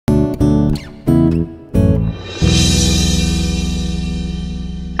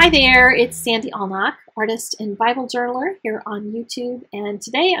Hi there, it's Sandy Allnock, artist and Bible journaler here on YouTube, and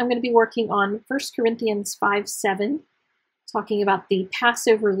today I'm going to be working on 1 Corinthians 5:7, talking about the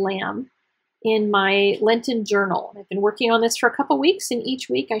Passover lamb in my Lenten journal. I've been working on this for a couple weeks, and each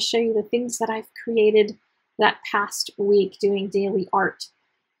week I show you the things that I've created that past week doing daily art.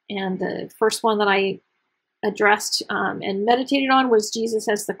 And the first one that I addressed and meditated on was Jesus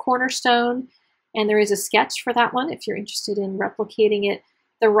as the cornerstone, and there is a sketch for that one if you're interested in replicating it.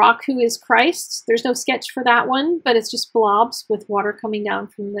 The rock who is Christ, there's no sketch for that one, but it's just blobs with water coming down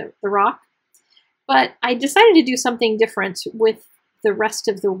from the rock. But I decided to do something different with the rest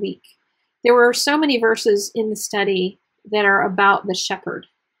of the week. There were so many verses in the study that are about the shepherd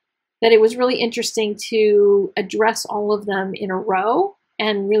that it was really interesting to address all of them in a row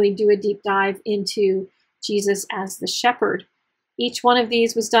and really do a deep dive into Jesus as the shepherd. Each one of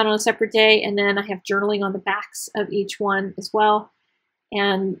these was done on a separate day, and then I have journaling on the backs of each one as well,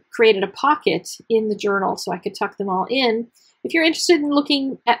 and created a pocket in the journal so I could tuck them all in. If you're interested in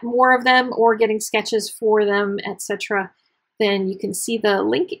looking at more of them or getting sketches for them, etc., then you can see the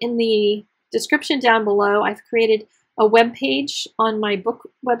link in the description down below. I've created a web page on my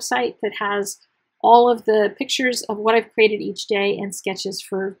book website that has all of the pictures of what I've created each day and sketches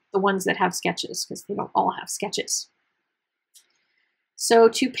for the ones that have sketches, because they don't all have sketches. So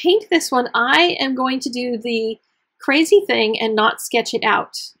to paint this one, I am going to do the crazy thing and not sketch it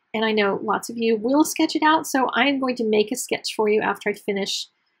out. And I know lots of you will sketch it out, so I'm going to make a sketch for you after I finish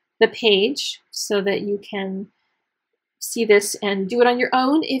the page so that you can see this and do it on your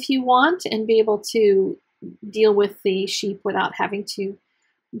own if you want and be able to deal with the sheep without having to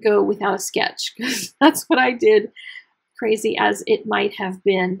go without a sketch, because that's what I did, crazy as it might have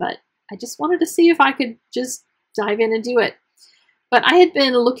been. But I just wanted to see if I could just dive in and do it. But I had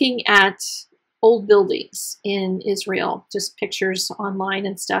been looking at old buildings in Israel, just pictures online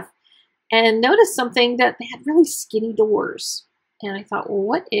and stuff, and noticed something that they had really skinny doors. And I thought, well,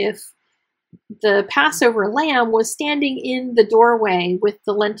 what if the Passover lamb was standing in the doorway with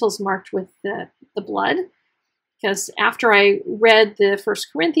the lentils marked with the blood? Because after I read the 1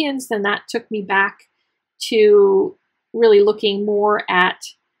 Corinthians, then that took me back to really looking more at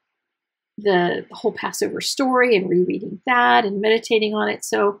the whole Passover story and rereading that and meditating on it.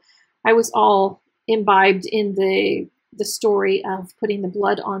 So I was all imbibed in the story of putting the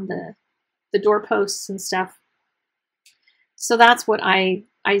blood on the doorposts and stuff. So that's what I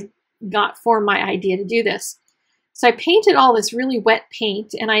got for my idea to do this. So I painted all this really wet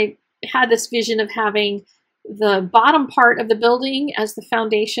paint, and I had this vision of having the bottom part of the building as the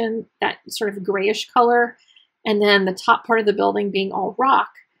foundation, that sort of grayish color, and then the top part of the building being all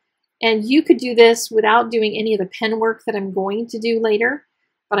rock. And you could do this without doing any of the pen work that I'm going to do later,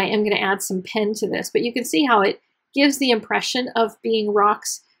 but I am going to add some pen to this. But you can see how it gives the impression of being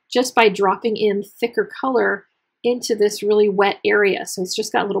rocks just by dropping in thicker color into this really wet area. So it's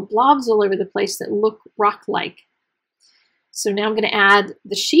just got little blobs all over the place that look rock-like. So now I'm going to add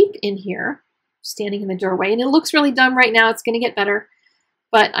the sheep in here, standing in the doorway. And it looks really dumb right now. It's going to get better.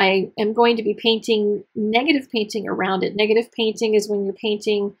 But I am going to be painting negative painting around it. Negative painting is when you're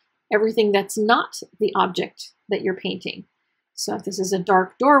painting everything that's not the object that you're painting. So if this is a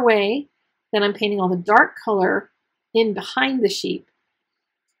dark doorway, then I'm painting all the dark color in behind the sheep.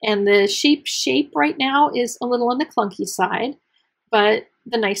 And the sheep shape right now is a little on the clunky side, but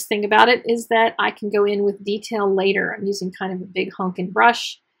the nice thing about it is that I can go in with detail later. I'm using kind of a big honking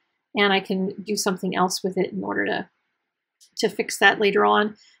brush, and I can do something else with it in order to fix that later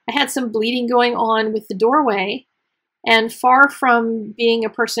on. I had some bleeding going on with the doorway, and far from being a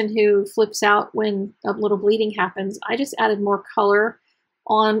person who flips out when a little bleeding happens, I just added more color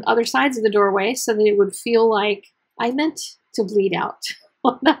on other sides of the doorway so that it would feel like I meant to bleed out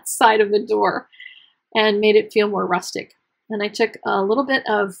on that side of the door, and made it feel more rustic. And I took a little bit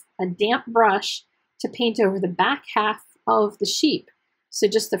of a damp brush to paint over the back half of the sheep. So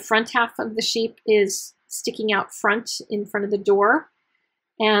just the front half of the sheep is sticking out front in front of the door,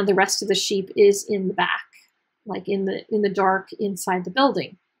 and the rest of the sheep is in the back, like in the dark inside the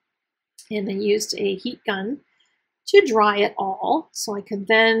building. And then used a heat gun to dry it all so I could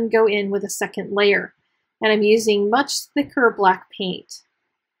then go in with a second layer. And I'm using much thicker black paint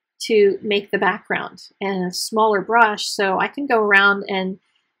to make the background and a smaller brush so I can go around and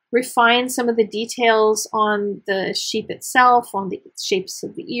refine some of the details on the sheep itself, on the shapes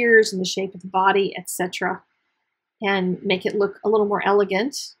of the ears and the shape of the body, etc., and make it look a little more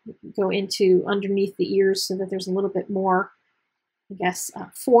elegant. Go into underneath the ears so that there's a little bit more, I guess,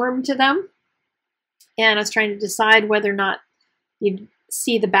 form to them. And I was trying to decide whether or not you'd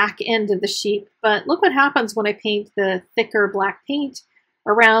see the back end of the sheep, but look what happens when I paint the thicker black paint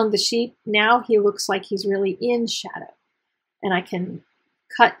around the sheep. Now he looks like he's really in shadow. And I can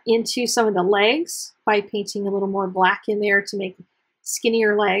cut into some of the legs by painting a little more black in there to make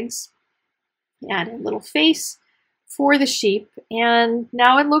skinnier legs. Add a little face for the sheep, and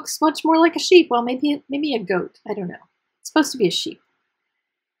now it looks much more like a sheep. Well, maybe a goat. I don't know. It's supposed to be a sheep.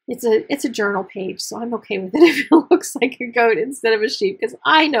 It's a journal page, so I'm okay with it if it looks like a goat instead of a sheep, because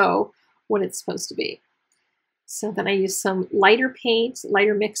I know what it's supposed to be. So then I use some lighter paint,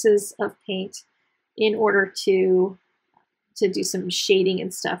 lighter mixes of paint in order to do some shading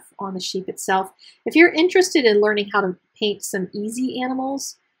and stuff on the sheep itself. If you're interested in learning how to paint some easy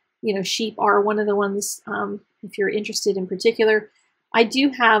animals, you know, sheep are one of the ones, if you're interested in particular. I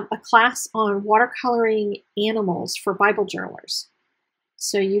do have a class on watercoloring animals for Bible journalers.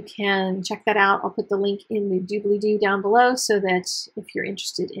 So you can check that out. I'll put the link in the doobly-doo down below so that if you're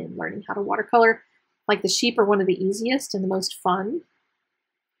interested in learning how to watercolor, like the sheep are one of the easiest and the most fun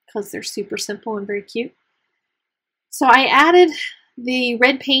because they're super simple and very cute. So I added the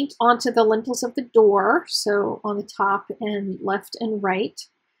red paint onto the lintels of the door, so on the top and left and right.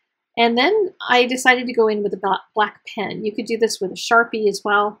 And then I decided to go in with a black pen. You could do this with a Sharpie as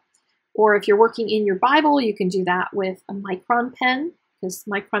well, or if you're working in your Bible, you can do that with a micron pen, because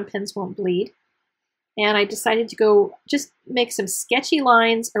micron pens won't bleed. And I decided to go just make some sketchy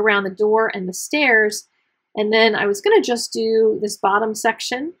lines around the door and the stairs, and then I was going to just do this bottom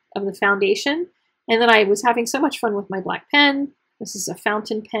section of the foundation. And then I was having so much fun with my black pen. This is a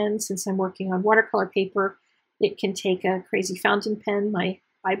fountain pen. Since I'm working on watercolor paper, it can take a crazy fountain pen. My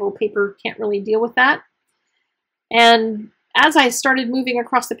Bible paper can't really deal with that. And as I started moving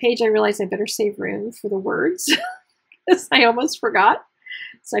across the page, I realized I better save room for the words, because I almost forgot.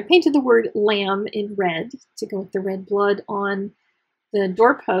 So I painted the word lamb in red to go with the red blood on the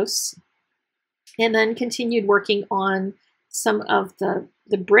doorposts, and then continued working on some of the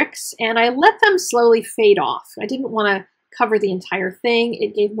bricks, and I let them slowly fade off. I didn't want to cover the entire thing.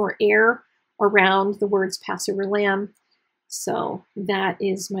 It gave more air around the words Passover lamb. So that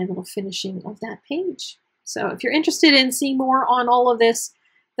is my little finishing of that page. So if you're interested in seeing more on all of this,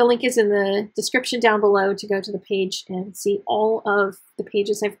 the link is in the description down below to go to the page and see all of the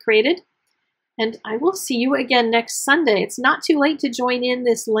pages I've created. And I will see you again next Sunday. It's not too late to join in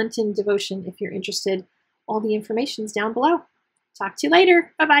this Lenten devotion if you're interested. All the information's down below. Talk to you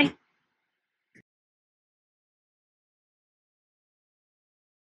later. Bye-bye.